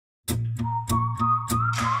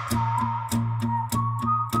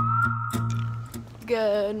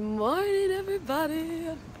Good morning, everybody.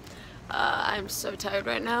 I'm so tired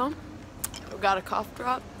right now. I've got a cough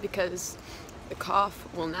drop because the cough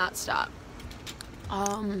will not stop.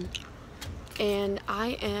 And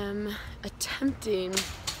I am attempting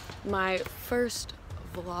my first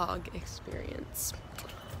vlog experience.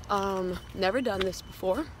 Never done this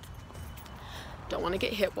before. Don't want to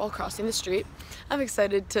get hit while crossing the street. I'm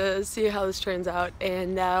excited to see how this turns out,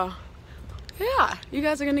 and yeah, you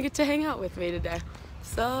guys are gonna get to hang out with me today.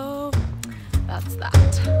 So that's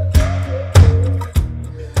that.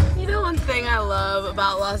 You know, one thing I love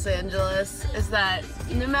about Los Angeles is that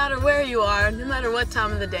no matter where you are, no matter what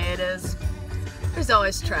time of the day it is, there's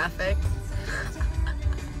always traffic.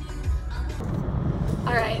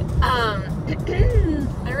 Alright, I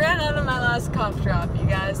ran out of my last cough drop, you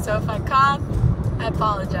guys, so if I cough, I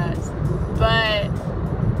apologize. But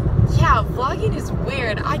yeah, vlogging is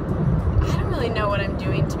weird. I don't really know what I'm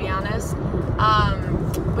doing, to be honest.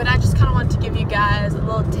 But I just kind of want to give you guys a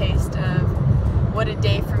little taste of what a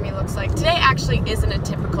day for me looks like. Today actually isn't a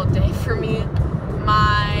typical day for me.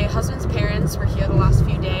 My husband's parents were here the last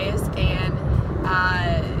few days, and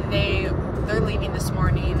they're leaving this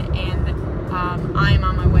morning, and I'm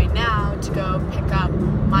on my way now to go pick up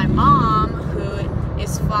my mom, who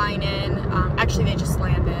is flying in. Actually, they just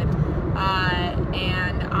landed,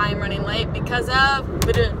 and I'm running late because of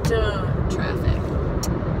traffic.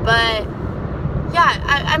 But yeah,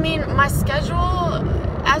 I mean, my schedule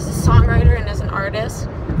as a songwriter and as an artist,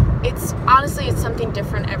 it's something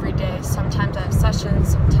different every day. Sometimes I have sessions,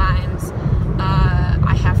 sometimes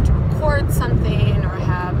I have to record something, or I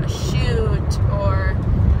have a shoot, or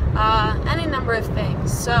any number of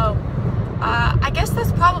things. So I guess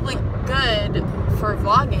that's probably good for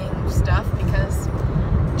vlogging stuff because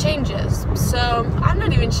it changes. So I'm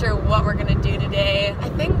not even sure what we're gonna do today. I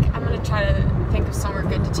think I'm gonna try to think of somewhere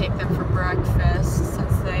good to take them for breakfast,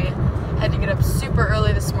 since they had to get up super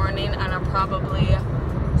early this morning and are probably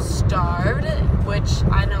starved, which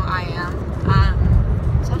I know I am.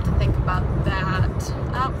 So I have to think about that.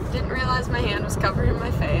 Oh, didn't realize my hand was covering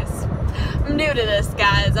my face. I'm new to this,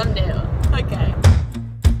 guys. I'm new. Okay.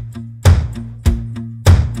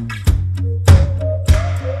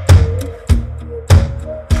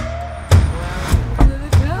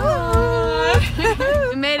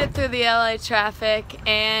 We made it through the LA traffic,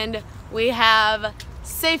 and we have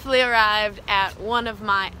safely arrived at one of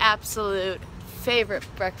my absolute favorite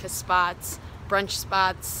breakfast spots, brunch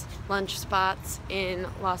spots, lunch spots in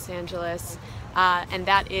Los Angeles, and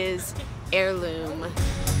that is Heirloom.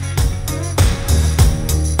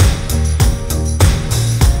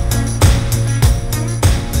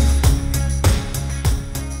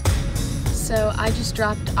 So I just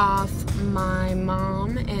dropped off my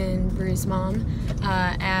mom and Bree's mom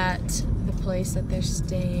at the place that they're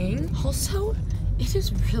staying. Also, it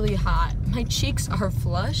is really hot. My cheeks are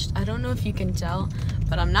flushed. I don't know if you can tell,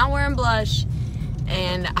 but I'm not wearing blush,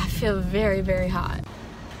 and I feel very, very hot.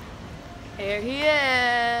 Here he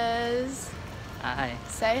is. Hi.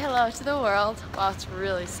 Say hello to the world. Wow, it's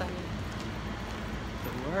really sunny.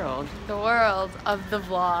 The world? The world of the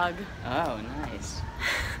vlog. Oh, nice.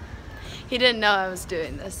 He didn't know I was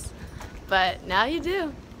doing this, but now you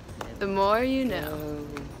do. The more you know.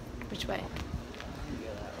 Which way?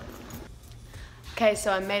 Okay,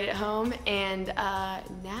 so I made it home, and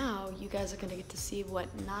now you guys are gonna get to see what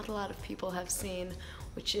not a lot of people have seen,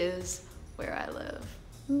 which is where I live.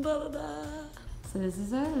 Ba-da-da. So this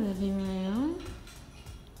is our living room.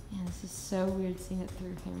 Yeah, this is so weird seeing it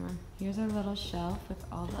through camera. Here's our little shelf with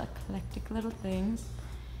all the eclectic little things.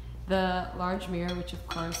 The large mirror, which of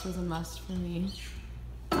course was a must for me.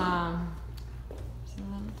 There's a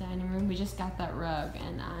little dining room. We just got that rug,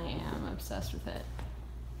 and I am obsessed with it.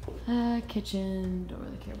 Kitchen, don't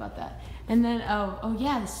really care about that. And then, oh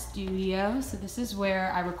yeah, the studio. So this is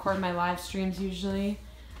where I record my live streams usually.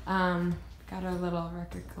 Got our little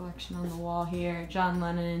record collection on the wall here. John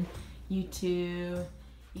Lennon, U2,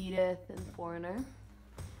 Edith, and Foreigner.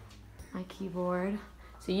 My keyboard.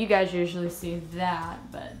 So you guys usually see that,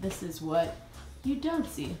 but this is what you don't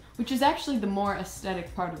see, which is actually the more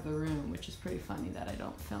aesthetic part of the room, which is pretty funny that I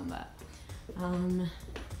don't film that.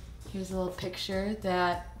 Here's a little picture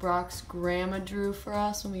that Brock's grandma drew for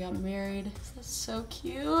us when we got married. That's so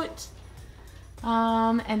cute.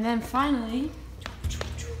 And then finally,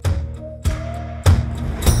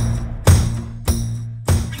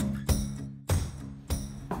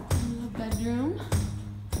 a little bedroom,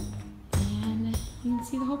 and you can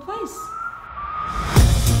see the whole place.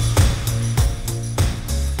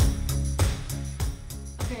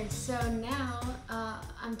 Okay, so now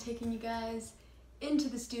I'm taking you guys into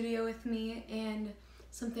the studio with me, and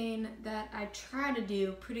something that I try to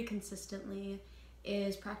do pretty consistently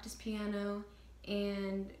is practice piano,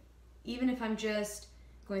 and even if I'm just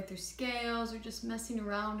going through scales or just messing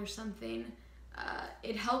around or something,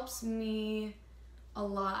 it helps me a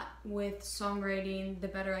lot with songwriting the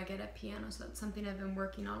better I get at piano, so that's something I've been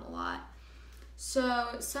working on a lot.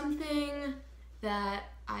 So something that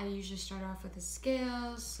I usually start off with is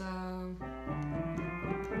scales, so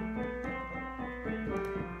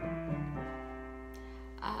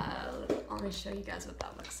let me show you guys what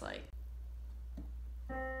that looks like.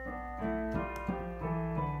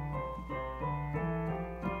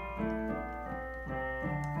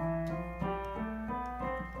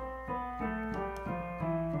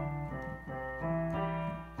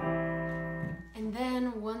 And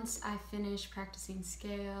then once I finish practicing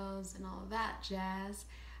scales and all of that jazz,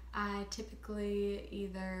 I typically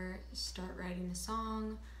either start writing a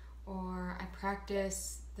song or I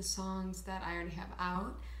practice the songs that I already have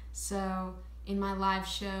out. So in my live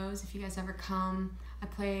shows, if you guys ever come, I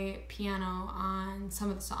play piano on some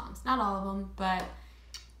of the songs. Not all of them, but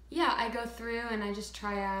yeah, I go through and I just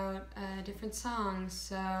try out different songs.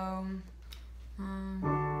 So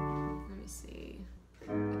let me see.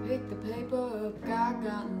 I pick the paper up, I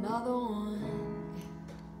got another one.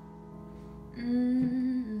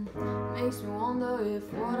 Makes me wonder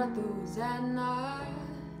if what I do is at night.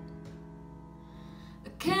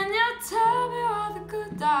 Can you tell me why the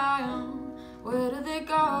good die on? Where do they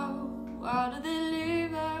go? Why do they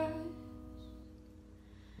leave us?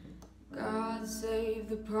 God save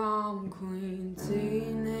the prom queen,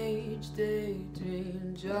 teenage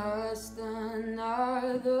daydream, just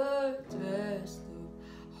another test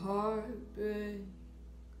of heartbreak.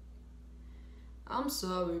 I'm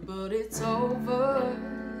sorry, but it's over,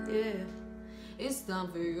 yeah. It's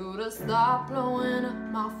time for you to stop blowing up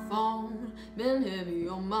my phone. Been heavy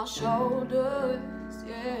on my shoulders,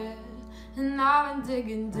 yeah. And I've been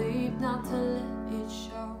digging deep not to let it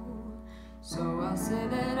show. So I say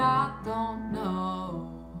that I don't know.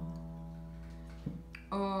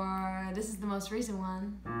 Or this is the most recent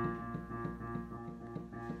one.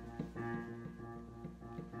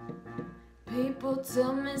 People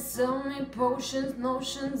tell me, sell me potions,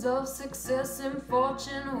 notions of success and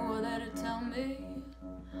fortune. Who are they to tell me?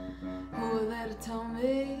 Who are they to tell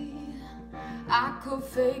me? I could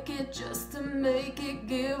fake it just to make it,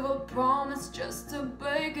 give a promise just to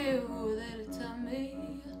break it. Who are they to tell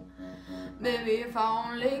me? Maybe if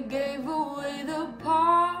I only gave away the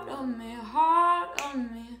part of me, heart of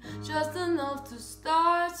me, just enough to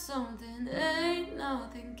start something. Ain't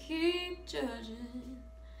nothing, keep judging.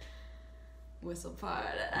 Whistle part.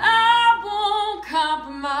 I won't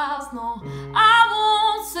compromise, no, I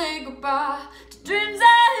won't say goodbye to dreams I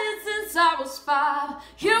had since I was 5.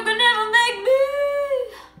 You can never make me.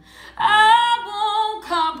 I won't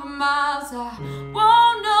compromise, I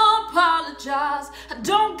won't apologize. I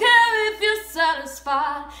don't care if you're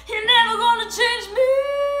satisfied, you're never gonna change me.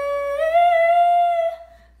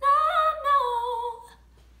 No.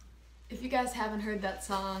 If you guys haven't heard that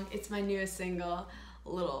song, it's my newest single. A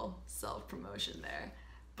little self-promotion there,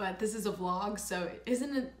 but this is a vlog, so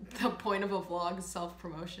isn't it the point of a vlog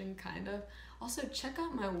self-promotion, kind of? Also, check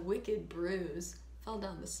out my wicked bruise. Fell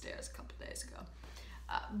down the stairs a couple days ago.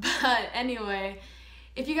 But anyway,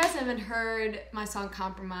 if you guys haven't heard my song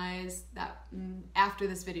Compromise, that after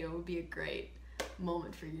this video would be a great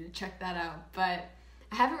moment for you to check that out. But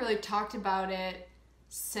I haven't really talked about it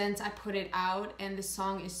since I put it out, and the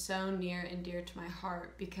song is so near and dear to my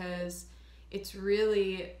heart because it's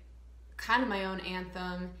really kind of my own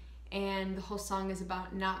anthem, and the whole song is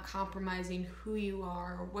about not compromising who you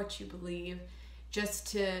are or what you believe just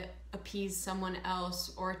to appease someone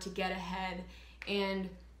else or to get ahead. And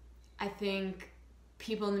I think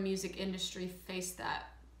people in the music industry face that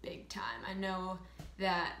big time. I know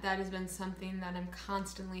that that has been something that I'm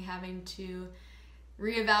constantly having to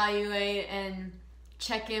reevaluate and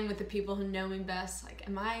check in with the people who know me best. Like,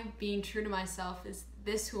 am I being true to myself? Is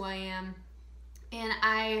this who I am? And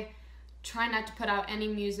I try not to put out any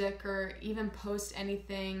music or even post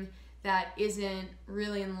anything that isn't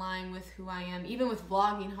really in line with who I am. Even with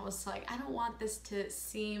vlogging, I was like, I don't want this to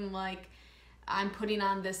seem like I'm putting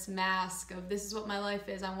on this mask of this is what my life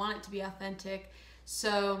is. I want it to be authentic.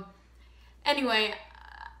 So anyway,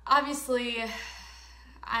 obviously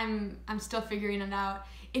I'm still figuring it out.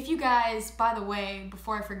 If you guys, by the way,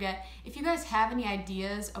 before I forget, if you guys have any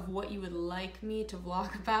ideas of what you would like me to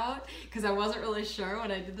vlog about, because I wasn't really sure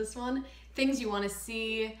when I did this one, things you want to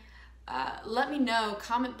see, let me know,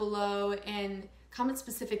 comment below, and comment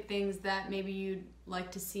specific things that maybe you'd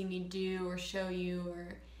like to see me do or show you,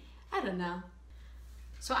 or I don't know.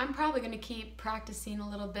 So I'm probably gonna keep practicing a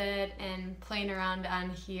little bit and playing around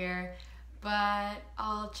on here, but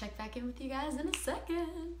I'll check back in with you guys in a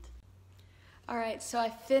second. All right, so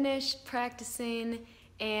I finished practicing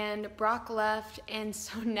and Brock left, and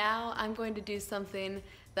so now I'm going to do something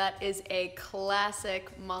that is a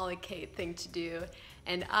classic Molly Kate thing to do,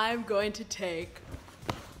 and I'm going to take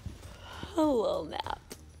a little nap.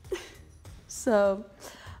 So,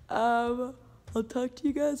 I'll talk to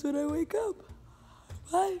you guys when I wake up.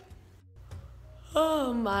 Bye.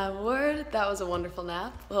 Oh my word, that was a wonderful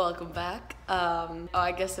nap. Welcome back.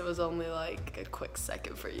 I guess it was only like a quick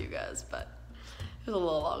second for you guys, but it was a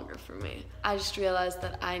little longer for me. I just realized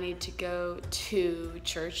that I need to go to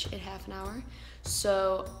church in half an hour.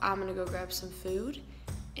 So I'm gonna go grab some food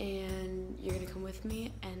and you're gonna come with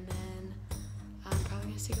me, and then I'm probably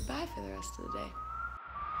gonna say goodbye for the rest of the day.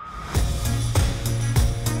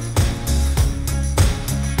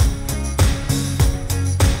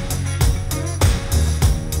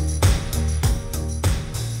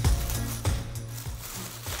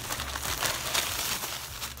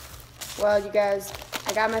 Well, you guys,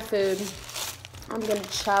 I got my food. I'm gonna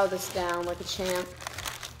chow this down like a champ.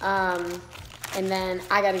 And then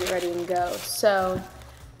I gotta get ready and go. So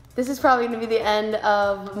this is probably gonna be the end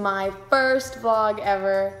of my first vlog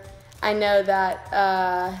ever. I know that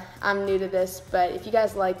I'm new to this, but if you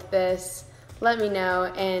guys like this, let me know,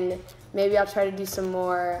 and maybe I'll try to do some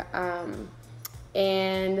more.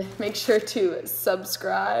 And make sure to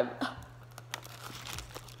subscribe.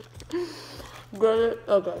 Get it?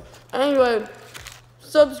 Okay. Anyway,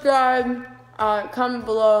 subscribe, comment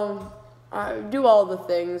below, do all the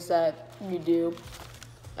things that you do.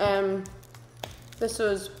 And this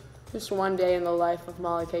was just one day in the life of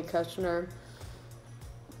Molly Kate Kestner.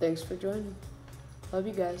 Thanks for joining. Love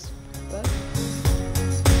you guys. Bye.